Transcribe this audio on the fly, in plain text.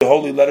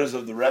Holy Letters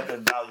of the Rebbe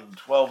in Volume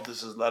 12.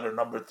 This is letter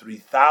number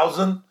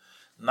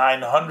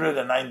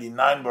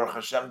 3,999. Baruch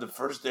Hashem, the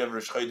first day of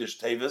Rosh Chodesh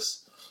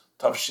Tevis,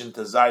 Tavshin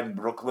Tezai in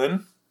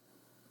Brooklyn.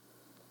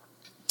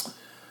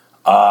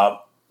 And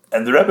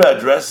the Rebbe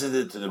addresses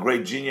it to the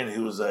great genius.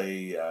 He was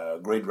a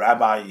great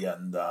rabbi,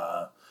 and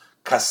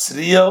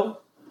Kasriel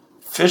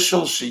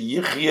Fishel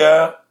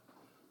Sheyichya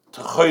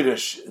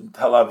Techursh in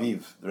Tel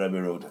Aviv, the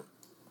Rebbe wrote him.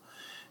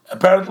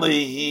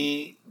 Apparently,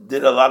 he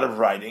did a lot of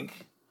writing,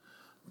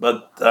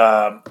 but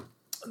the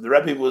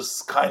Rebbe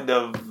was kind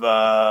of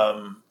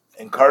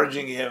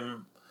encouraging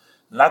him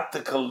not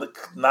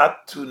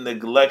to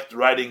neglect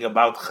writing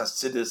about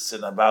Chasidus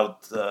and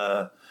about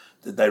the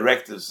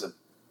directives.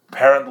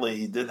 Apparently,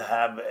 he did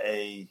have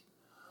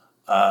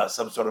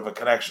some sort of a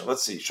connection.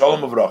 Let's see,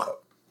 Shalom Uvracha.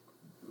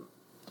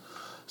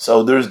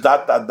 So there's ...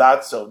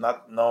 so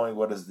not knowing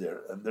what is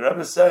there. And the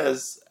Rebbe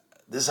says,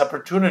 this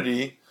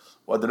opportunity,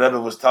 what the Rebbe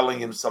was telling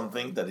him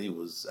something that he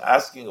was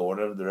asking or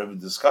whatever the Rebbe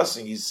was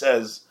discussing, he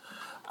says,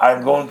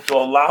 I'm going to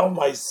allow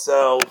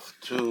myself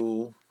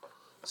to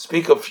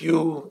speak a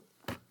few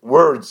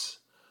words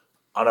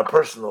on a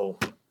personal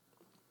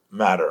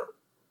matter.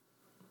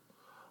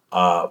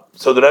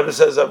 So the Rebbe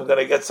says, I'm going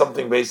to get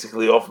something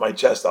basically off my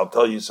chest. I'll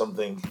tell you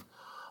something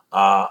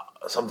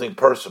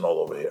personal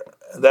over here.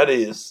 And that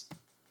is,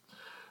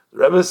 the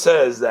Rebbe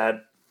says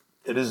that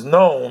it is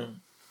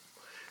known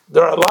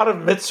there are a lot of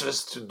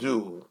mitzvahs to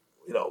do.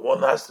 You know,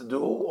 one has to do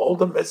all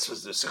the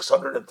mitzvahs. There's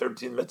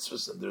 613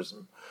 mitzvahs, and there's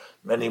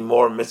many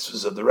more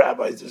mitzvahs of the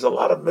rabbis. There's a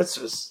lot of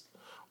mitzvahs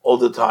all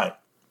the time.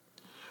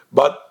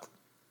 But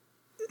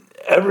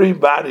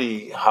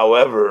everybody,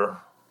 however,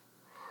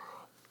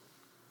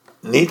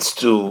 needs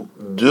to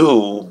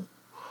do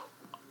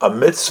a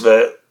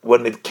mitzvah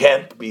when it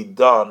can't be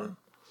done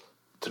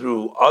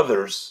through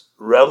others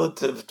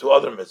relative to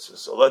other mitzvahs.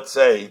 So let's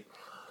say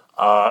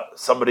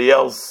somebody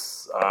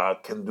else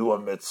can do a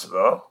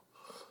mitzvah,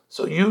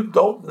 so you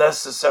don't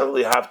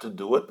necessarily have to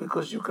do it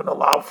because you can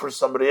allow for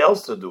somebody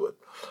else to do it.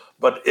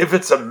 But if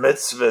it's a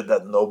mitzvah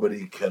that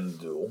nobody can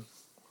do,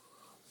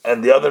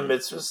 and the other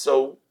mitzvah,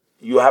 so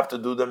you have to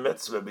do the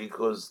mitzvah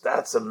because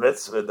that's a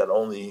mitzvah that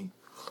only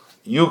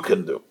you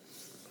can do.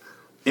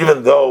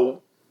 Even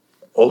though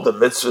all the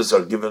mitzvahs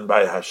are given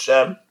by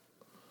Hashem,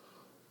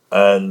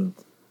 and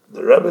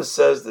the Rebbe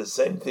says the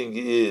same thing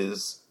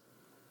is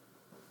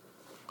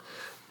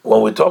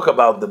when we talk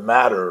about the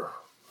matter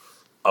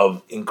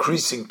of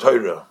increasing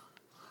Torah,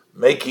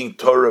 making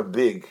Torah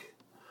big,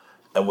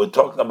 and we're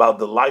talking about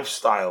the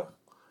lifestyle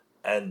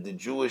and the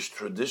Jewish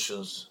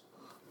traditions,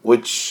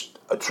 which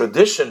a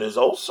tradition is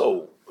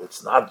also,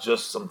 it's not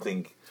just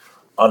something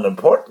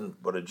unimportant,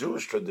 but a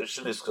Jewish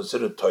tradition is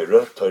considered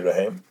Torah,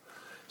 Torahim.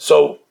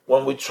 So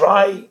when we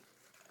try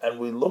and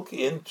we look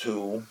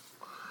into,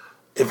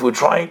 if we're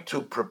trying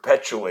to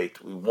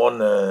perpetuate, we want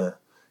to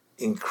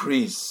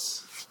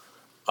increase,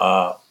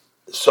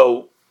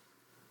 so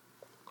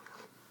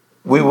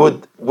we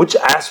would, which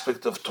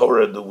aspect of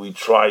Torah do we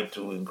try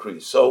to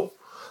increase? So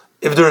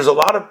if there's a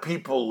lot of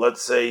people,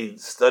 let's say,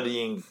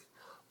 studying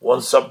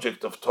one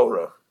subject of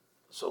Torah,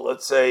 so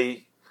let's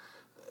say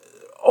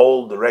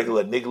all the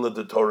regular Nigla,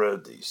 the Torah,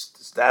 the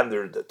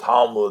standard, the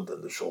Talmud,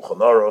 and the Shulchan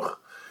Aruch,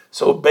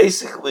 so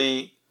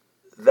basically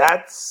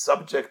that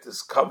subject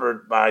is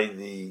covered by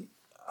the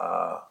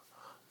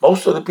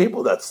most of the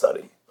people that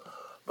study.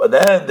 But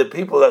then the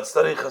people that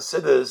study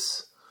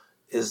Chasidus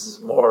is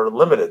more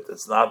limited.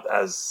 It's not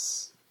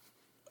as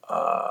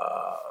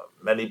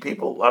many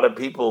people. A lot of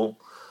people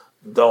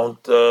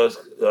don't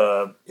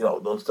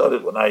study.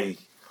 When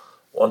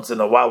once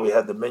in a while we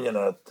had the minyan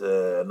at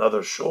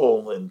another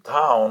shul in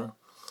town,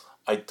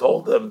 I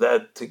told them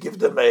that to give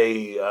them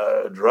a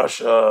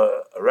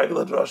drasha, a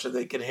regular drasha,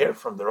 they can hear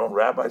from their own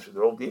rabbis, from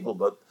their own people,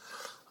 but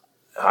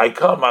I'm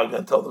going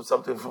to tell them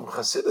something from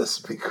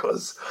Chasidus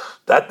because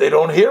that they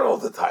don't hear all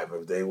the time.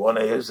 If they want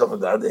to hear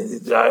something that,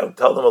 I'll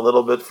tell them a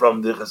little bit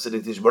from the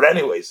Hasidic teaching. But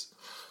anyways,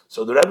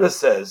 so the Rebbe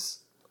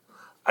says,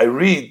 I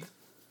read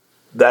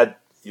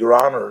that, Your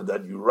Honor,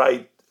 that you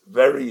write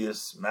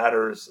various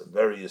matters and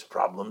various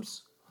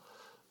problems,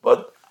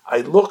 but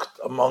I looked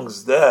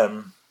amongst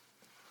them,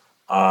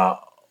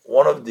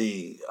 one of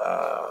the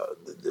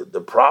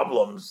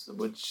problems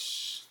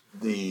which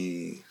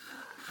the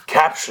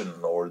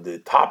caption or the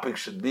topic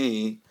should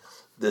be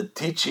the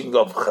teaching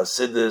of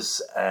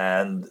Chasidus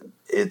and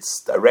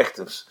its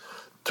directives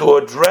to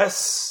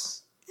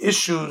address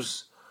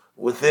issues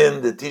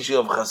within the teaching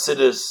of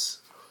Chasidus,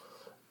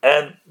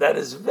 and that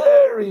is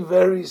very,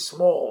 very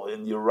small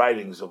in your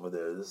writings over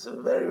there. This is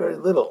very, very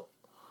little.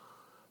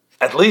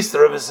 At least the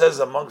Rebbe says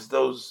amongst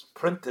those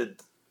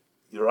printed,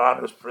 Your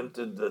Honor's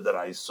printed that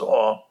I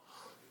saw,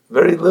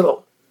 very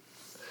little.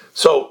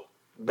 So,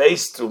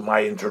 based to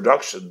my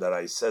introduction that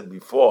I said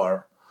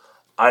before,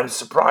 I'm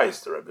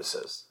surprised, the Rebbe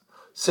says,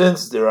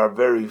 since there are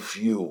very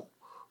few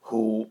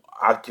who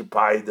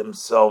occupy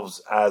themselves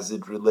as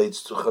it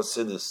relates to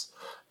Chasidus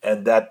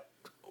and that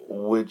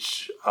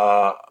which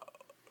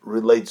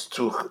relates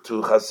to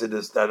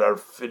Chasidus that are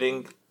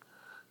fitting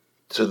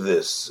to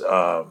this.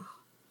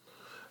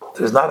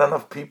 there's not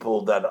enough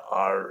people that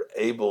are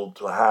able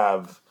to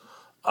have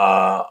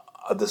a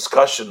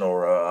discussion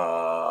or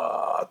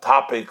a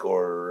topic,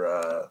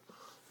 or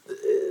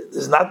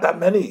there's not that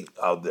many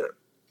out there.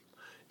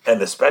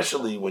 And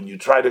especially when you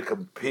try to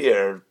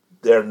compare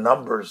their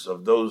numbers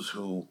of those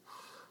who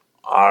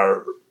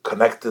are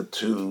connected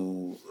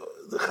to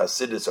the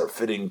Chasidus, are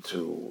fitting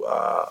to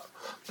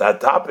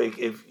that topic,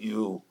 if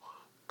you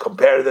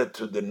compare that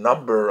to the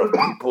number of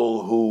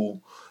people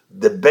who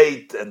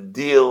debate and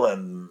deal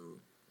and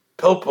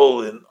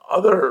pilpul in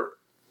other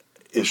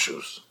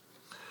issues.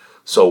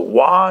 So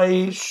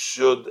why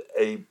should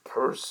a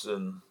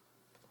person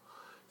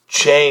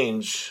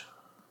change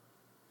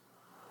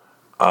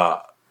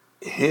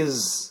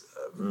his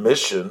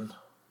mission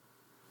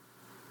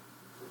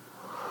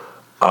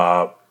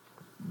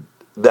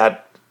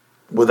that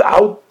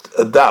without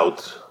a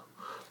doubt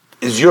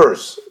is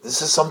yours?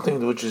 This is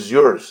something which is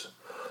yours,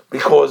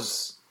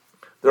 because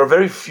there are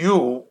very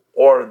few,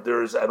 or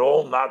there's at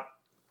all not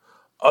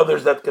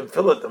others that can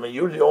fill it. I mean,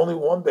 you're the only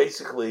one,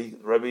 basically,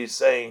 Rebbe is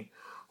saying,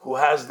 who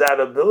has that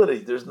ability.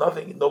 There's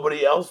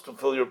nobody else to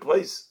fill your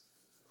place.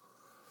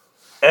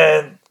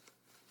 And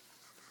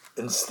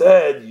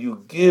instead,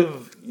 you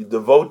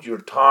devote your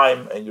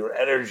time and your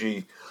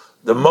energy,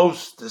 the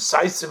most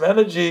decisive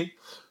energy,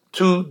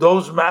 to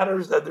those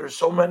matters that there's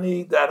so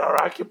many that are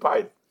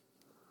occupied.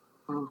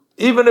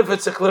 Even if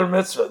it's a clear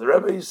mitzvah, the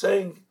Rebbe is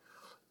saying,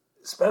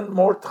 spend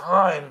more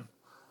time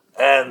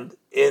and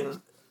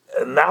in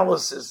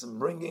analysis and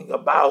bringing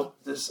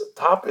about this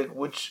topic,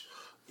 which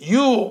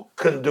you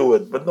can do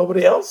it, but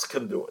nobody else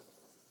can do it.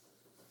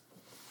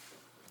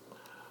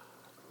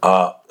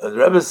 And the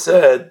Rebbe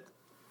said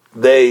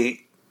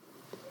they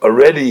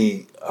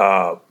already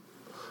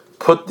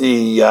put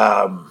the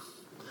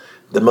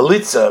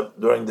melitza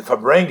during the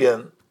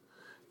Farbrengen.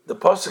 The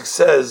pasuk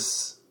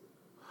says,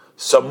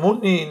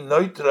 "Samuni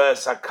noitra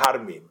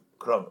sakarmim."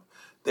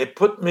 They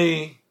put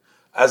me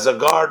as a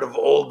guard of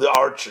all the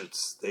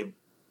orchards. They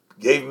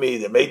made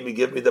me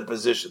give me the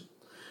position.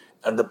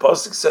 And the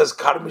pasuk says,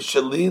 "Karmi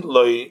sheli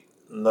loy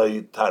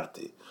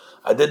noitarti."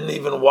 I didn't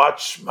even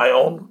watch my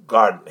own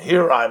garden.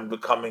 Here I'm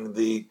becoming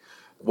the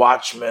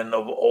watchman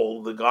of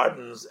all the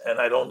gardens, and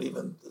I don't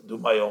even do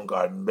my own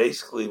garden.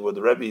 Basically, what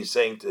the Rebbe is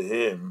saying to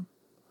him,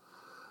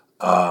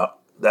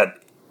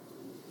 that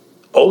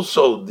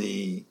also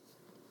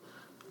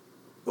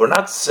we're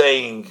not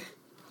saying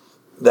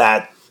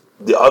that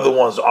the other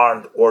ones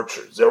aren't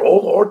orchards. They're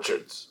all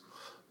orchards,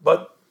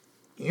 but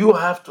you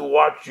have to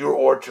watch your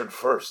orchard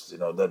first. You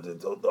know that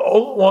the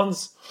old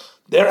ones,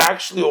 they're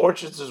actually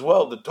orchards as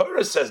well. The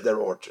Torah says they're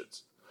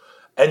orchards,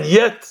 and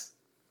yet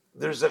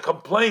there's a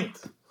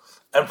complaint,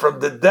 and from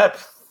the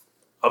depth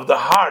of the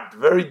heart,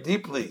 very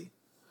deeply,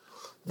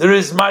 there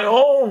is my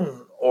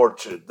own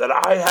orchard that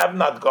I have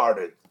not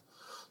guarded.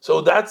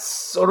 So that's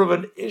sort of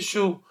an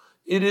issue.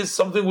 It is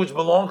something which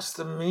belongs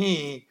to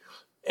me,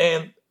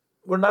 and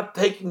we're not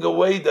taking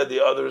away that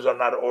the others are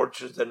not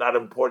orchards, they're not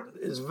important.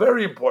 It's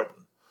very important.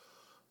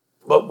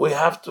 But we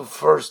have to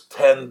first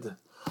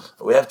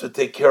we have to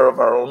take care of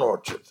our own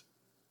orchard.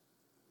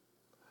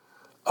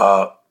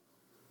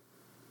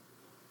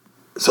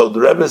 So the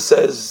Rebbe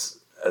says,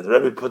 the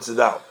Rebbe puts it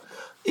out,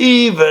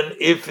 even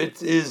if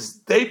it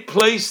is, they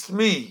placed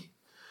me,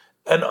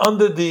 and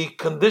under the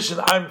condition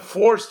I'm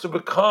forced to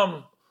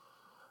become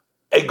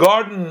a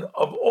garden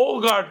of all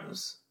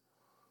gardens.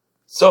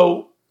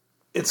 So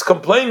it's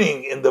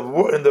complaining in the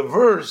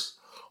verse,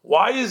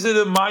 why is it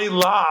in my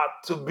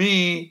lot to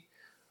be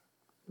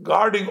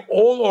guarding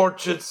all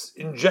orchards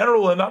in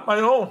general and not my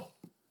own?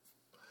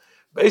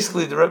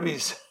 Basically, the Rebbe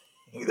is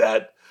saying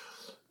that,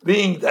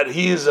 being that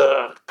he is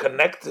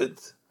connected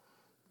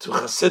to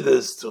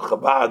Chasidus, to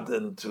Chabad,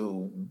 and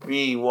to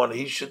be one,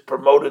 he should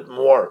promote it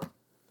more.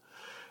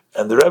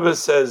 And the Rebbe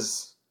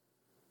says,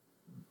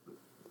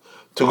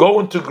 to go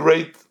into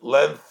great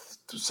length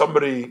to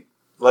somebody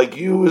like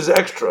you is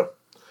extra.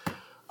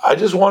 I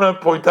just want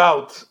to point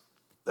out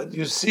that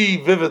you see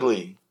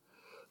vividly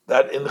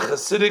that in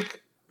Hasidic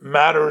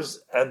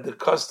matters and the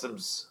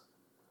customs,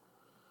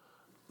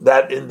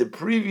 that in the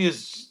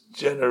previous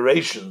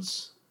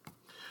generations,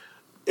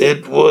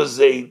 it was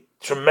a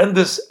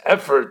tremendous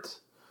effort,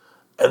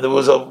 and there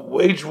was a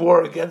wage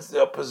war against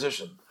the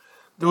opposition.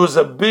 There was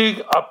a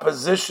big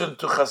opposition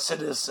to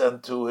Chasidus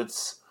and to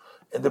its,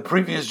 in the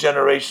previous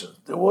generation.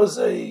 There was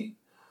and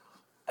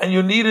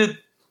you needed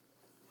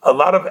a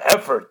lot of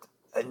effort,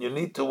 and you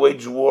need to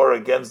wage war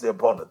against the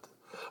opponent.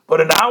 But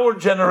in our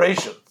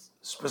generation,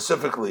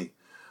 specifically,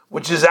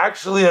 which is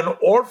actually an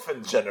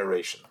orphan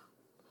generation,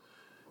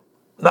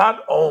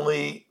 not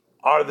only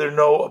are there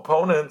no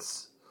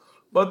opponents,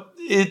 but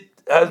it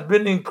has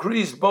been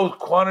increased both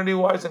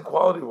quantity-wise and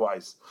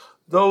quality-wise.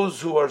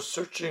 Those who are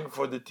searching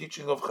for the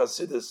teaching of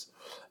Chasidus,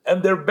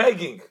 and they're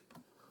begging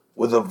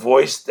with a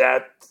voice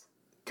that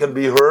can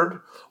be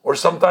heard, or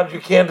sometimes you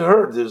can't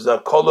hear. There's a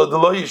kola de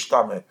lo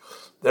yishtame.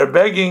 They're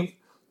begging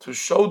to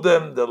show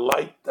them the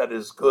light that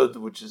is good,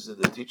 which is in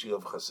the teaching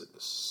of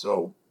Chasidus.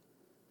 So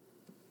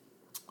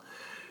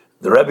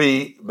The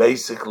Rebbe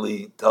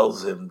basically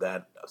tells him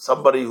that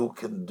somebody who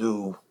can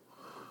do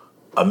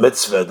a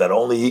mitzvah that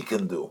only he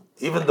can do,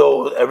 even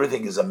though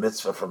everything is a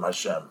mitzvah from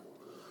Hashem,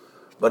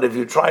 but if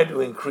you try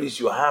to increase,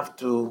 you have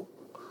to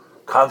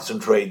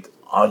concentrate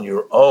on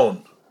your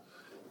own.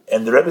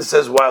 And the Rebbe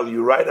says, while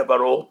you write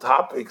about all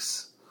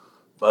topics,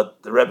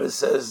 but the Rebbe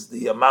says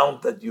the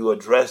amount that you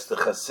address the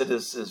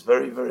Chasidus is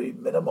very, very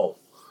minimal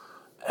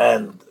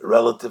and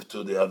relative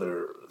to the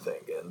other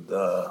thing. And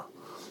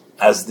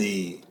as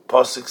the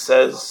Pasuk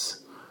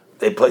says,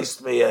 they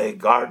placed me a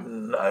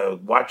garden,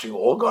 watching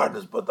all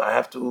gardens, but I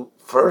have to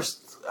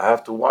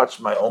watch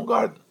my own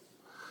garden.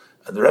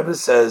 And the Rebbe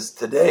says,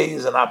 today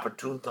is an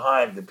opportune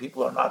time. The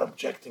people are not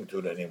objecting to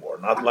it anymore,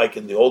 not like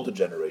in the older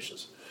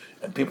generations.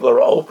 And people are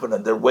open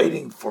and they're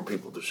waiting for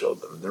people to show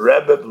them. The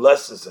Rebbe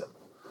blesses him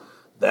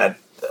that,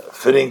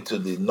 fitting to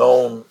the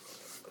known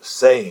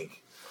saying,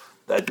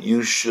 that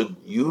you should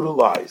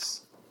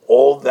utilize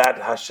all that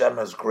Hashem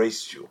has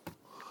graced you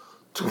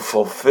to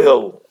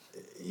fulfill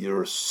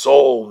your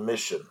soul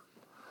mission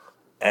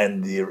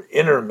and your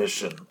inner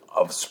mission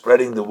of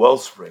spreading the well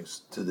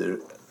springs to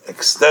the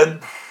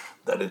extent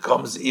that it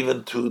comes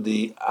even to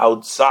the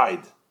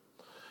outside.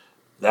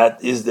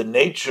 That is the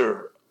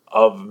nature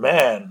of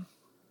man.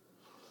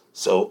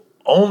 So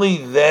only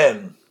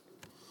then,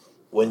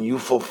 when you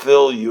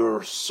fulfill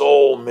your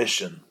soul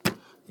mission,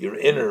 your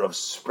inner of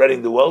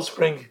spreading the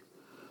wellspring,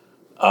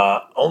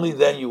 only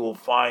then you will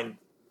find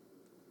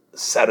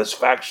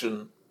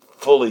satisfaction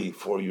fully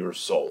for your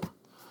soul,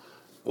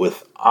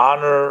 with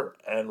honor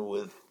and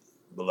with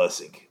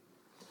blessing.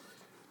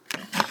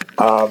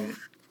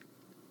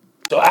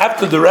 So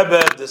after the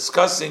Rebbe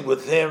discussing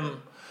with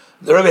him,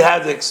 the Rebbe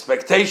had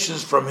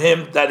expectations from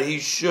him that he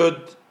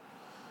should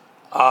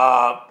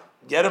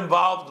get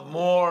involved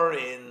more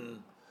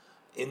in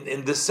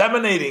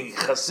disseminating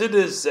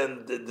Chasidus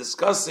and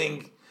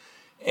discussing.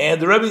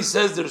 And the Rebbe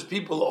says there's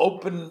people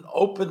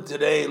open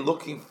today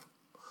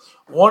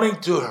wanting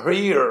to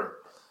hear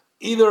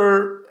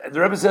either. The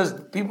Rebbe says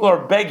people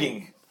are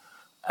begging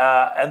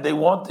and they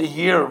want to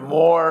hear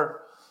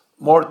more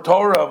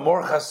Torah,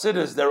 more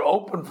Chasidus. They're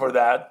open for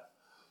that.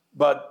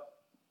 But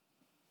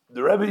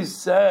the Rebbe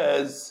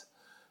says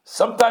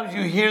sometimes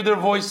you hear their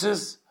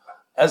voices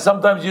and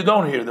sometimes you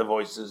don't hear the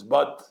voices,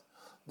 but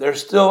they're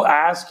still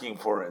asking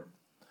for it.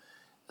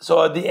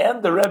 So at the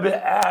end, the Rebbe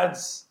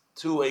adds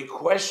to a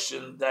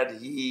question that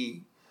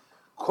he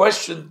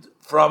questioned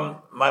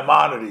from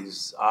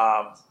Maimonides.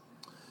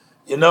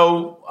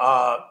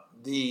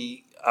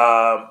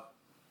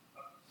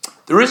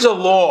 There is a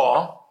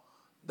law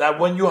that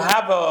when you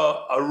have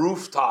a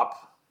rooftop,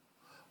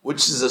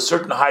 which is a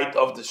certain height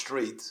of the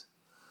street,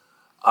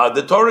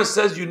 the Torah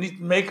says you need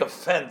to make a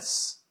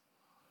fence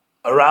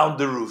around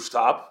the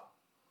rooftop.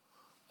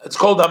 It's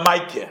called a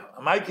maikeh.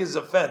 A maikeh is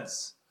a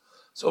fence.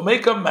 So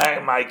make a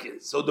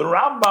maikeh. So the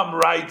Rambam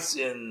writes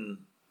in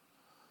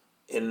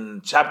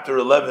chapter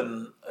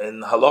 11,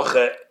 in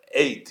Halacha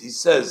 8, he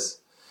says,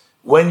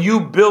 when you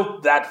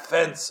built that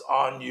fence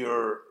on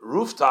your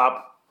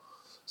rooftop,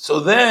 so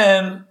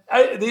then,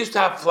 they used to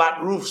have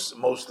flat roofs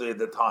mostly at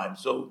the time,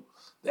 so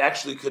they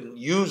actually couldn't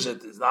use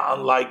it. It's not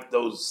unlike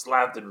those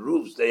slanted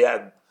roofs. They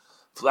had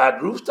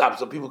flat rooftops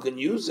so people can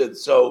use it.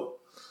 So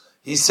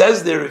he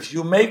says there, if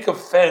you make a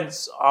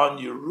fence on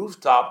your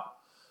rooftop,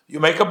 you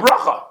make a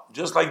bracha,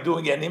 just like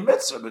doing any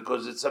mitzvah,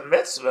 because it's a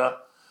mitzvah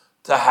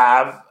to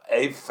have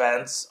a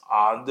fence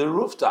on the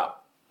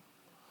rooftop.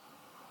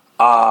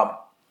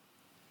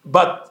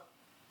 But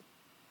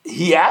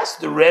he asked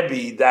the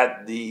Rebbe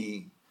that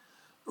the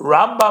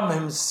Rambam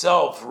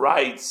himself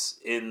writes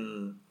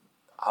in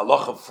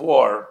Halacha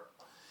 4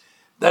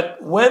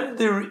 that when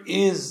there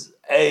is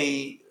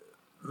a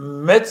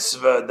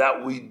mitzvah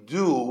that we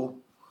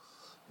do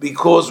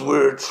because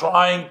we're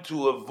trying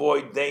to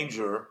avoid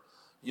danger,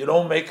 you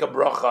don't make a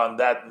bracha on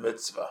that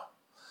mitzvah.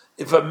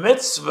 If a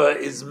mitzvah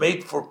is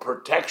made for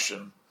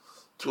protection,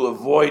 to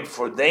avoid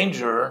for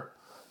danger,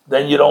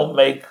 then you don't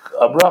make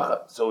a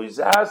bracha. So he's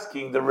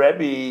asking the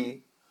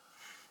Rebbe,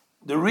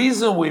 the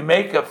reason we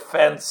make a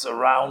fence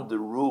around the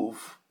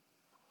roof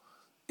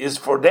is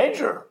for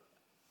danger.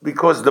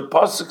 Because the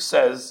pasuk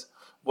says,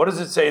 what does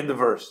it say in the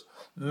verse?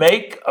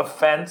 Make a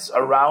fence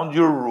around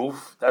your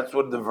roof, that's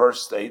what the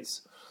verse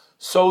states,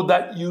 so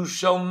that you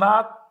shall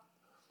not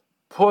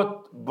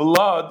put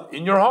blood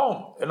in your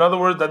home. In other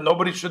words, that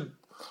nobody should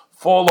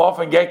fall off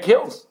and get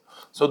killed.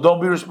 So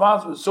don't be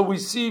responsible. So we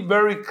see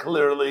very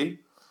clearly,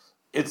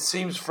 it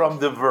seems from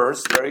the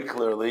verse very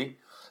clearly,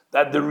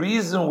 that the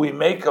reason we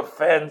make a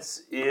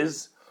fence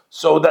is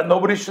so that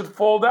nobody should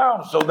fall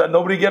down, so that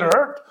nobody get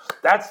hurt.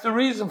 That's the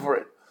reason for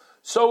it.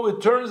 So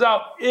it turns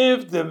out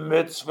if the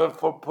mitzvah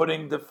for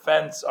putting the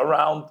fence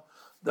around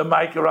the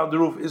mic around the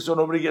roof is so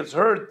nobody gets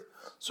hurt,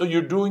 so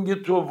you're doing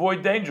it to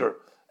avoid danger.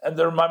 And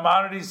the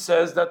Maimonides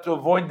says that to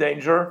avoid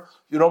danger,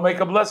 you don't make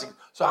a blessing.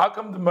 So how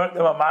come the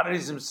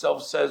Maimonides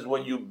himself says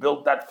when you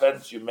build that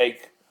fence, you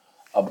make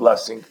a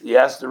blessing? He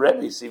asked the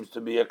Rebbe, seems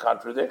to be a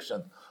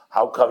contradiction.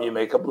 How come you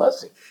make a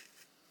blessing?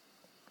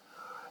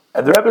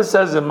 And the Rebbe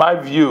says, in my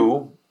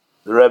view,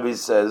 the Rebbe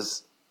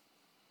says,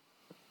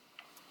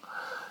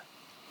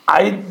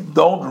 I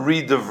don't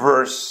read the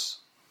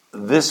verse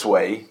this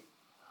way,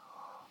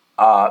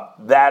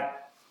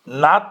 that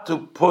not to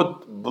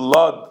put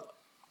blood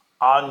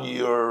on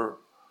your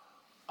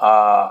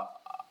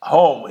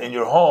home, in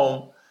your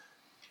home,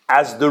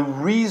 as the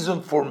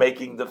reason for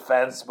making the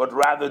fence, but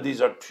rather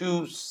these are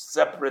two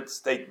separate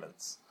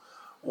statements.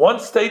 One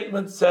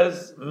statement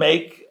says,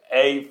 make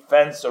a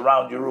fence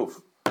around your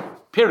roof,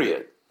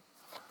 period.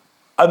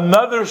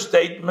 Another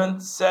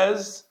statement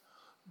says,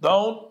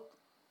 don't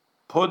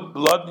put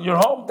blood in your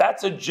home.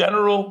 That's a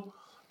general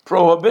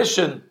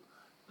prohibition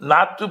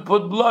not to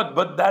put blood,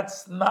 but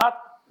that's not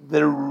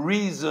the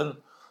reason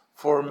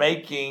for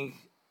making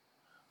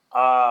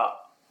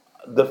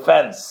the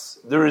fence.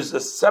 There is a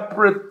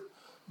separate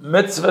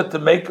mitzvah to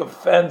make a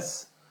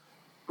fence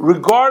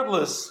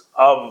regardless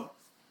of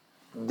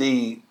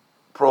the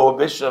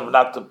prohibition of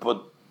not to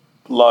put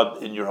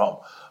blood in your home.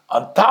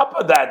 On top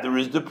of that, there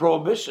is the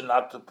prohibition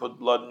not to put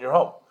blood in your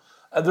home.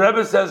 And the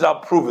Rebbe says, I'll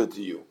prove it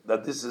to you,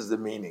 that this is the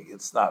meaning.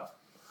 It's not.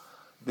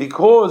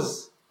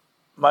 Because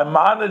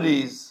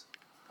Maimonides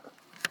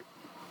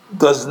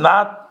does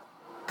not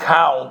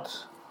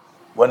count,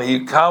 when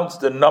he counts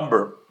the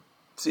number,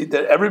 see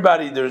that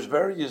there's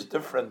various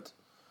different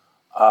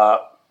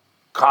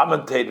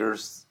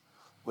commentators.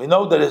 We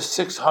know that it's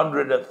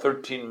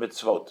 613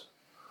 mitzvot.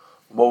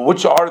 Well,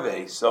 which are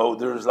they? So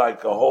there's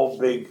like a whole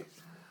big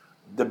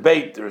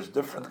debate. There's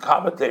different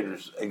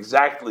commentators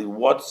exactly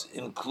what's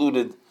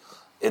included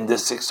in the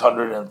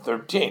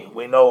 613.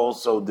 We know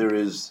also there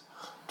is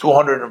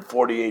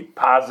 248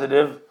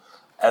 positive,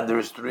 and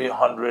there's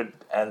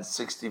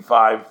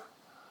 365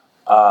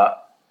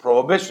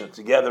 prohibition.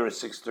 Together is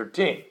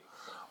 613.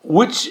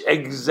 Which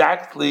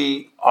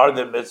exactly are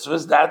the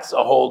mitzvahs? That's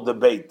a whole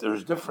debate.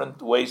 There's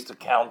different ways to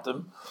count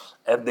them,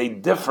 and they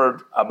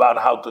differed about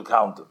how to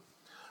count them.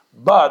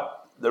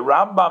 But the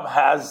Rambam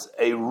has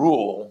a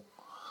rule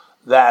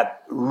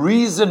that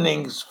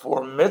reasonings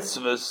for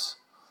mitzvahs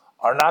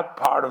are not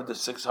part of the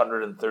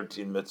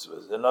 613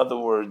 mitzvahs. In other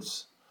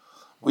words,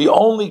 we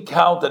only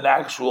count an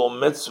actual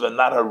mitzvah,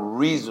 not a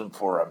reason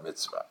for a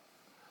mitzvah.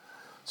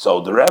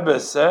 So the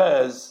Rebbe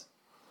says,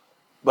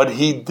 but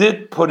he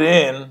did put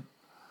in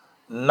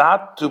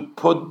not to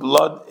put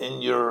blood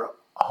in your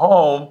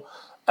home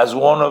as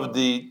one of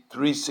the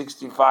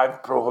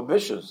 365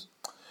 prohibitions.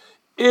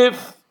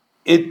 If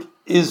it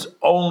is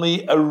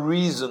only a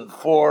reason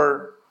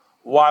for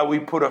why we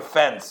put a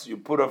fence, you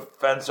put a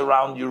fence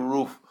around your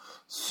roof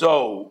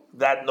so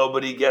that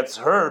nobody gets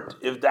hurt,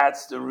 if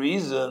that's the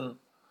reasoning,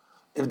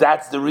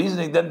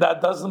 then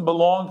that doesn't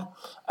belong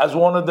as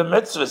one of the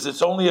mitzvahs.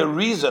 It's only a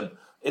reason.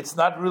 It's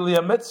not really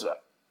a mitzvah.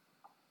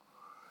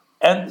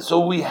 And so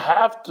we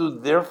have to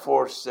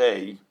therefore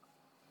say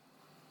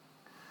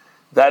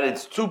that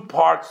it's two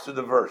parts to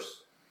the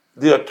verse.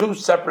 There are two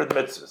separate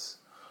mitzvahs.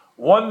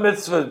 One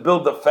mitzvah is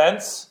build a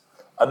fence.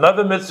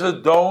 Another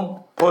mitzvah,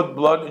 don't put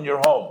blood in your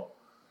home.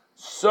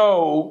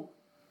 So,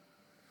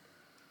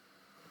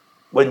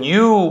 when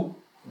you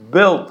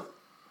build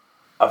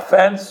a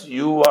fence,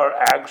 you are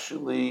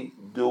actually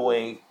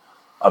doing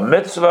a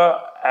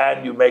mitzvah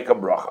and you make a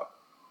bracha.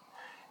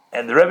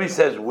 And the Rebbe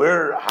says,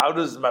 how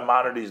does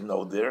Maimonides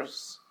know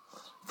this?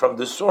 From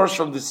the source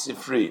from the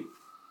Sifri.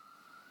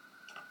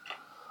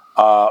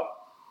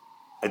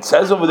 It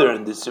says over there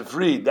in the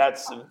Sifri,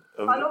 that's...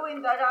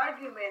 following that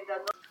argument,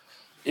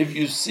 if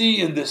you see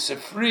in the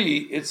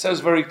Sifri, it says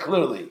very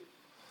clearly,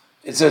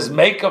 it says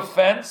make a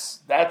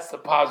fence, that's the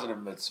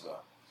positive mitzvah.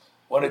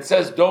 When it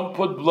says don't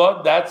put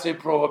blood, that's a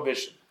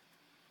prohibition.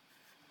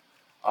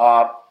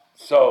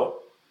 So,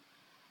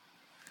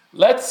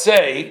 let's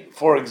say,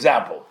 for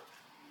example,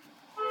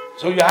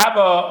 so you have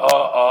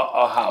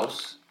a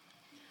house,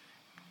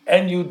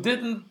 and you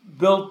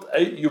built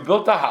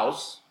a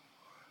house,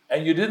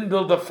 and you didn't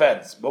build a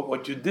fence, but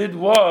what you did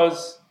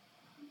was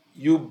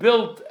you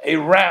built a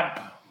ramp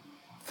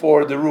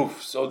for the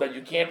roof so that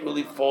you can't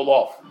really fall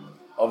off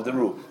of the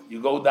roof.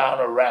 You go down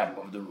a ramp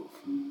of the roof.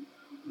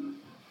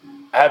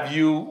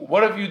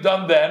 What have you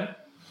done then?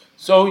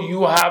 So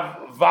you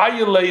have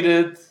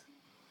violated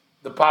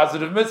the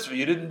positive mitzvah.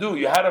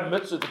 You had a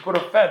mitzvah to put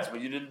a fence,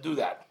 but you didn't do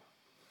that.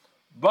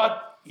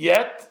 But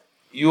yet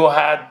you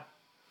had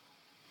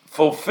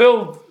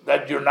fulfilled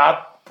that you're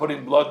not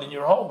putting blood in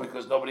your home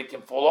because nobody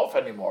can fall off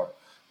anymore.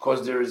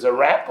 Because there is a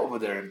ramp over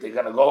there. If they're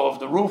going to go off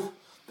the roof,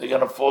 they're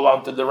going to fall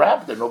onto the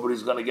ramp. Then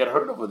nobody's going to get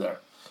hurt over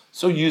there.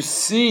 So you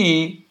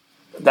see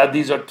that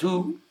these are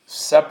two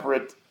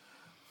separate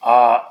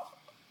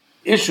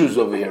issues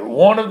over here.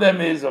 One of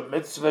them is a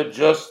mitzvah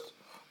just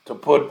to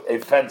put a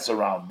fence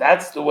around.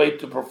 That's the way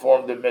to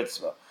perform the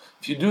mitzvah.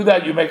 If you do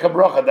that, you make a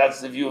bracha.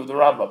 That's the view of the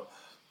Rambam.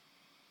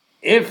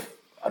 If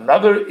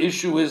another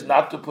issue is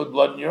not to put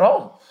blood in your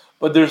home,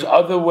 but there's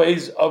other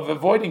ways of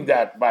avoiding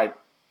that by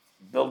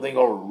building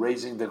or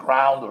raising the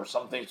ground or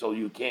something so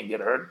you can't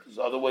get hurt. There's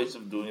other ways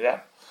of doing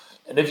that.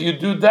 And if you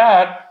do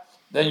that,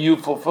 then you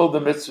fulfill the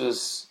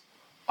mitzvahs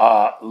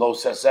lo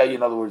sesei.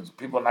 In other words,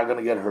 people are not going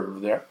to get hurt over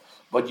there.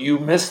 But you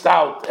missed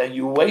out and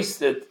you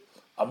wasted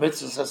a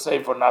mitzvah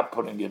say for not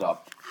putting it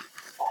up.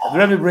 And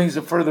the Rebbe brings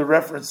the further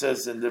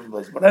references in different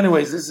places. But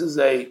anyways, this is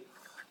a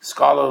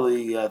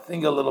scholarly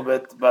thing a little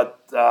bit,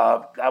 but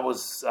that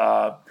was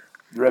the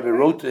Rebbe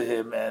wrote to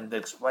him and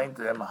explained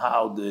to him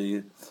how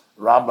the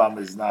Rambam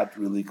is not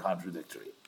really contradictory.